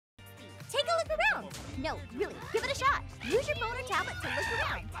No, really, give it a shot. Use your phone or tablet to look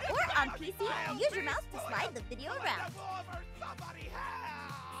around. Or on PC, use your mouse to slide the video around.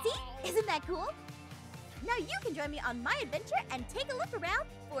 See? Isn't that cool? Now you can join me on my adventure and take a look around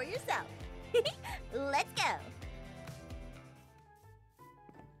for yourself. Let's go.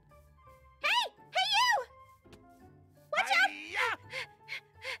 Hey! Hey you! Watch out!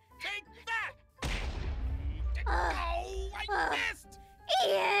 Take that! Oh, I missed!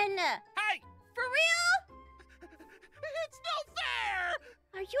 Ian! Hey! For real? It's no fair!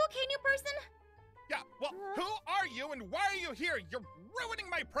 Are you okay, new person? Yeah, well, who are you and why are you here? You're ruining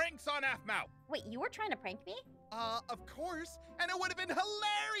my pranks on Aphmau. Wait, you were trying to prank me? Of course, and it would have been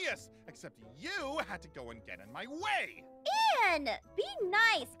hilarious, except you had to go and get in my way. Ian! Be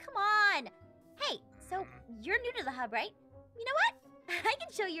nice, come on. Hey, so you're new to the hub, right? You know what? I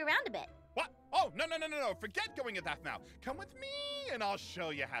can show you around a bit. What? Oh, no, forget going at Aphmau. Come with me and I'll show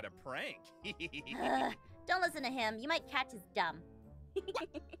you how to prank. Don't listen to him, you might catch his dumb.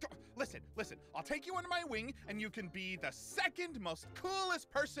 Listen, I'll take you under my wing and you can be the second most coolest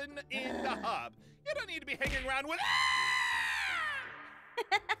person in the hub. You don't need to be hanging around with—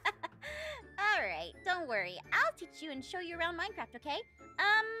 All right, don't worry. I'll teach you and show you around Minecraft, okay?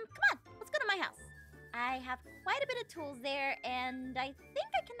 Come on, let's go to my house. I have quite a bit of tools there, and I think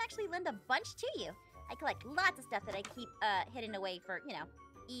I can actually lend a bunch to you. I collect lots of stuff that I keep hidden away for, you know,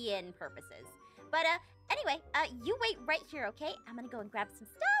 Ian purposes. But anyway, you wait right here, okay? I'm gonna go and grab some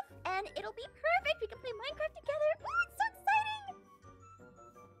stuff, and it'll be perfect. We can play Minecraft together. Oh, it's so exciting!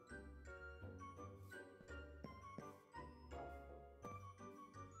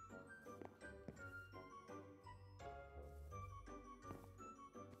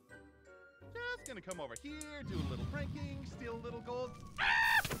 Just gonna come over here, do a little pranking, steal a little gold.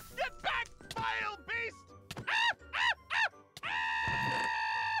 Ah! Get back, vile beast! Ah! Ah! Ah! Ah!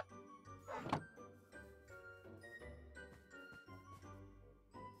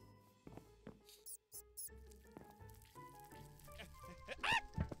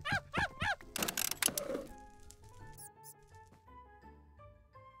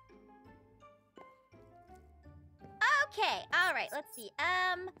 Okay, all right, let's see.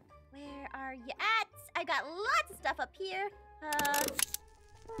 Where are you at? I got lots of stuff up here.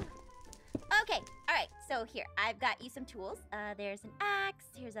 Okay, all right, so here, I've got you some tools. There's an axe,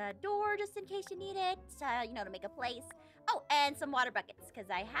 here's a door just in case you need it, you know, to make a place. Oh, and some water buckets, because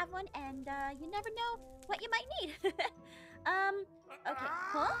I have one, and you never know what you might need. Okay,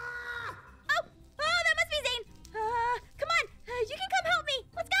 huh? Oh, that must be Zane. Come on, you can come help me.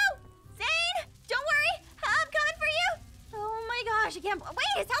 Let's go. Zane, don't worry, I'm coming for you. Oh my gosh, I can't,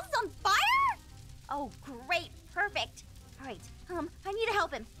 wait, his house is on fire? Oh, great, perfect. All right, I need to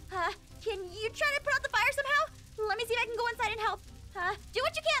help him.